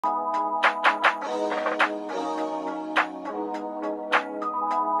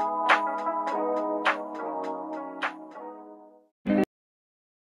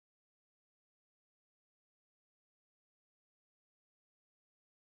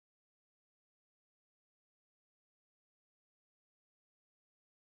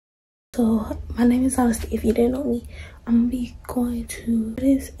So my name is Honesty. If you didn't know me, I'm gonna be going to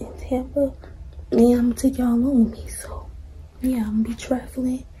this in Tampa. Yeah, I'm gonna take y'all along with me. So yeah, I'm gonna be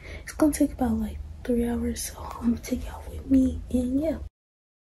traveling. It's gonna take about like 3 hours. So I'm gonna take y'all with me, and yeah.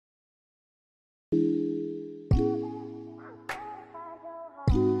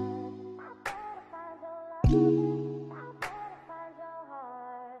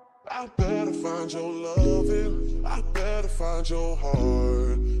 I better find your loving. I better find your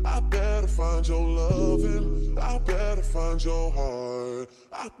heart. I better find your loving. I better find your heart.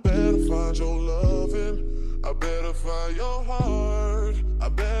 I better find your loving. I better find your heart. I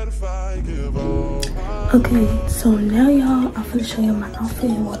better find give all my Okay, so now y'all, I'm gonna show you my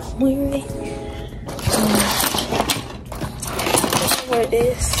outfit and what I'm wearing. I wear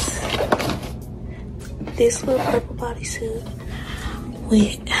this little purple bodysuit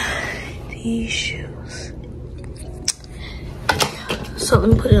with these shoes. So let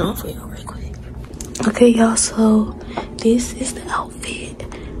me put it on for y'all right quick. Okay, y'all, so this is the outfit.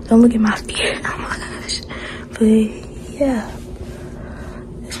 Don't look at my feet. Oh my gosh. But yeah,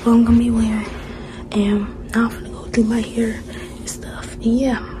 that's what I'm gonna be wearing. And now I'm gonna go do my hair and stuff. And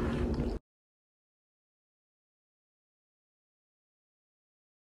yeah.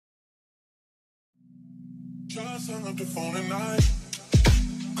 Just hung up the phone at night.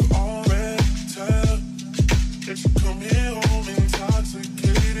 Could already tell that you come here home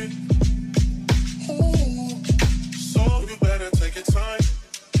intoxicated. Ooh, so you better take your time.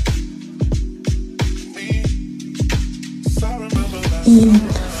 Me, so I remember last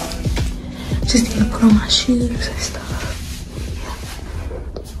And just need to put on my shoes and stuff.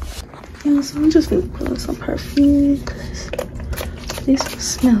 Yeah, so I'm just gonna put on some perfume because this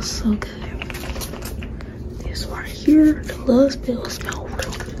smells so good. This right here, the love spell smells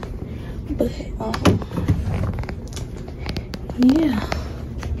real good. But yeah,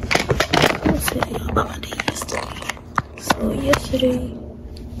 I'll tell y'all about my day yesterday. So yesterday,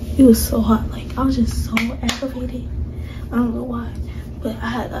 it was so hot. Like, I was just so aggravated. I don't know why, but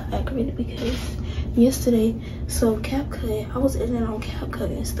I got aggravated because yesterday, so CapCut, I was editing on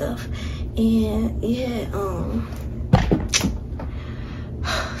CapCut and stuff, and it had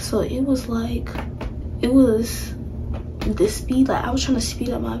so it was like, it was the speed, like I was trying to speed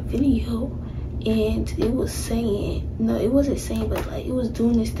up my video, and it was saying, no, it wasn't saying, but like it was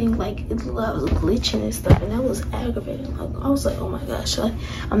doing this thing, like it was glitching and stuff, and that was aggravating. Like, I was like, oh my gosh, like,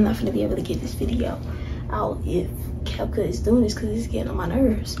 I'm not gonna be able to get this video out if CapCut is doing this, because it's getting on my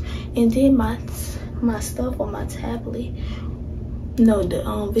nerves. And then my stuff on my tablet, no, the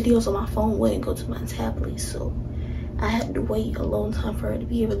videos on my phone wouldn't go to my tablet, so I had to wait a long time for it to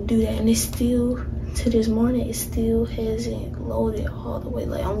be able to do that. And it's still, to this morning, it still hasn't loaded all the way.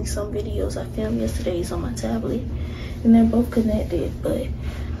 Like, only some videos I filmed yesterday is on my tablet, and they're both connected, but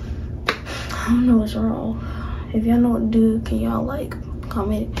I don't know what's wrong. If y'all know what to do, can y'all like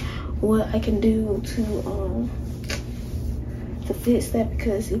comment what I can do to fix that,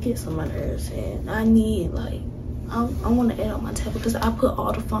 because it gets on my nerves, and I need, like, I want to edit on my tablet, because I put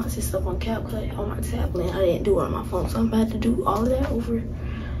all the fonts and stuff on CapCut on my tablet, and I didn't do it on my phone, so I'm about to do all of that over,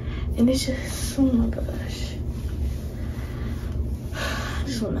 and it's just, oh my gosh, I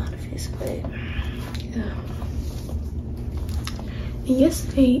just don't know how to fix it. But yeah. And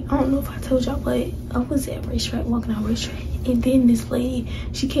yesterday, I don't know if I told y'all, but I was at racetrack, walking out racetrack, and then this lady,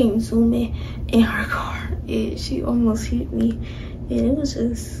 she came zooming in her car, and she almost hit me, and it was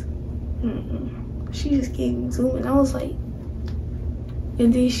just, she just came zooming. I was like,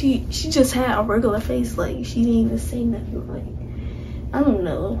 and then she just had a regular face, like she didn't even say nothing. Like, I don't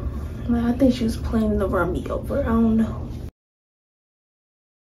know, like I think she was planning to run me over. I don't know.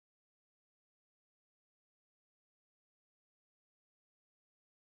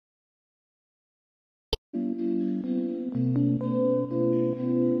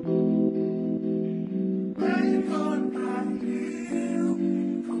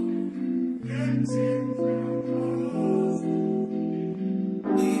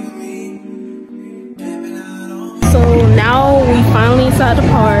 So now we finally inside the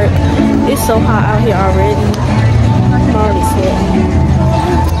park. It's so hot out here already. I'm already sweating.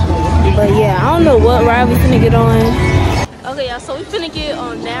 But yeah, I don't know what ride we finna get on. Okay, y'all, so we finna get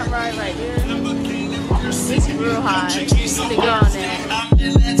on that ride right here. It's real high. We finna get on that.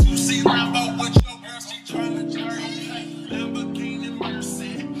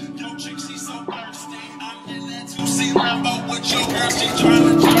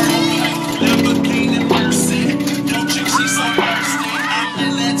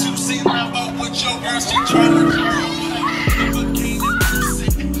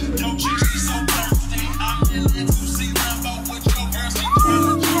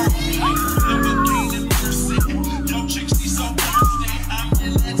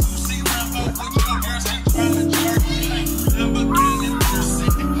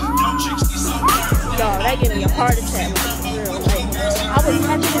 that gave me a heart attack. Like, for real. Like, I was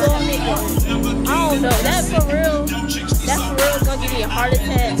happy to go on it, but I don't know. That for real is gonna give me a heart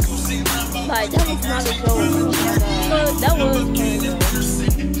attack. Like, that was not a joke. But that was fun, though.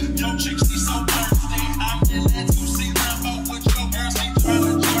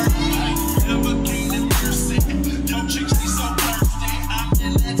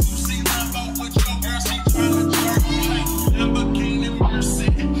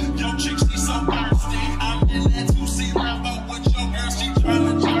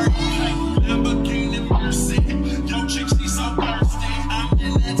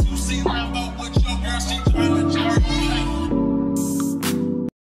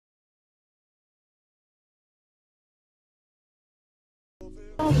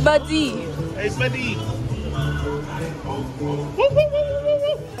 Buddy. Hey, buddy.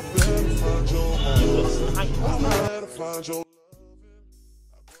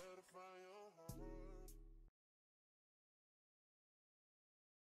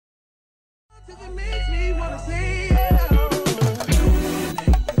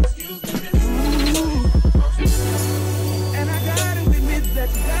 And I gotta admit that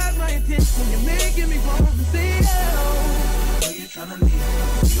you got my attention. You're making me want to say it. You're trying to leave.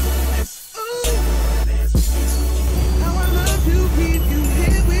 How I love to keep you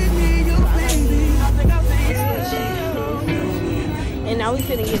here with me, your baby. I think I'll say yeah. And now we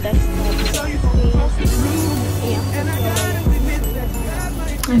finna get that started.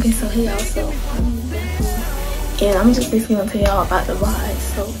 Okay, so hey y'all, so and I'm just basically gonna tell y'all about the ride.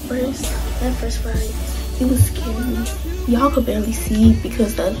 So that first ride, it was scary. Y'all could barely see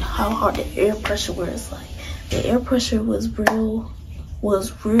because of how hard the air pressure was. Like, the air pressure was real,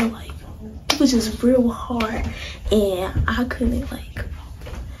 like, it was just real hard, and I couldn't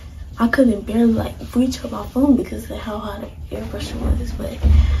barely like reach up my phone because of how high the air pressure was. But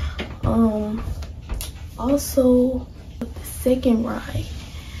also the second ride,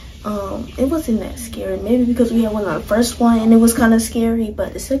 it wasn't that scary. Maybe because we had one on the first one and it was kind of scary,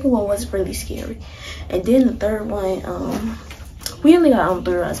 but the second one was really scary. And then the third one, we only got on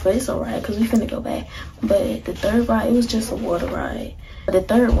 3 rides, but it's alright because we finna go back. But the third ride, it was just a water ride. The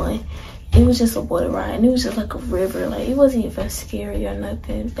third one, it was just a water ride, and it was just like a river. Like, it wasn't even scary or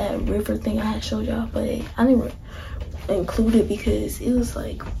nothing, that river thing I had showed y'all, but I didn't include it because it was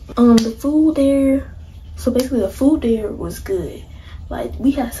like the food there. So basically the food there was good. Like,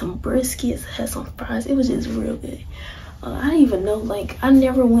 we had some briskets, had some fries. It was just real good. I didn't even know, like, I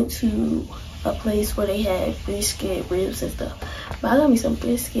never went to a place where they had brisket, ribs and stuff, but I got me some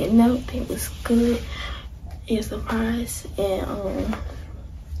brisket and everything was good, and some fries. And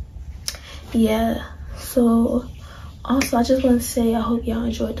yeah, so also I just want to say I hope y'all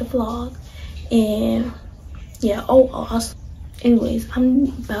enjoyed the vlog. And yeah, also, anyways, I'm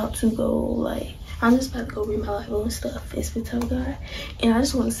just about to go read my Bible and stuff and spend time with God. And I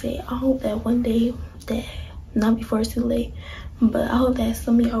just want to say, I hope that one day, that not before it's too late, but I hope that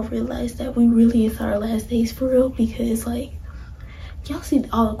some of y'all realize that we really is our last days for real, because like, y'all see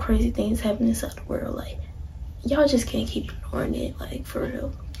all the crazy things happening inside the world. Like, y'all just can't keep ignoring it, like, for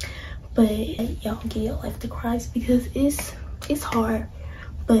real. But y'all give your life to Christ, because it's hard,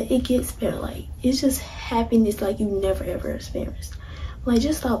 but it gets better. Like, it's just happiness like you never ever experienced. Like,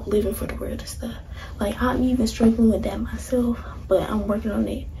 just stop living for the world and stuff. Like, I'm even struggling with that myself, but I'm working on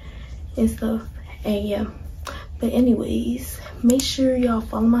it and stuff. And yeah, but anyways, make sure y'all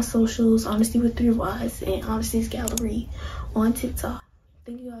follow my socials, Honesty with 3 Ys and Honesty's Gallery on TikTok.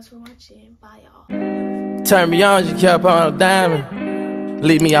 Thank you guys for watching. Bye, y'all. Turn me on, you kept on a diamond.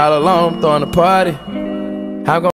 Leave me all alone, throwing a party. How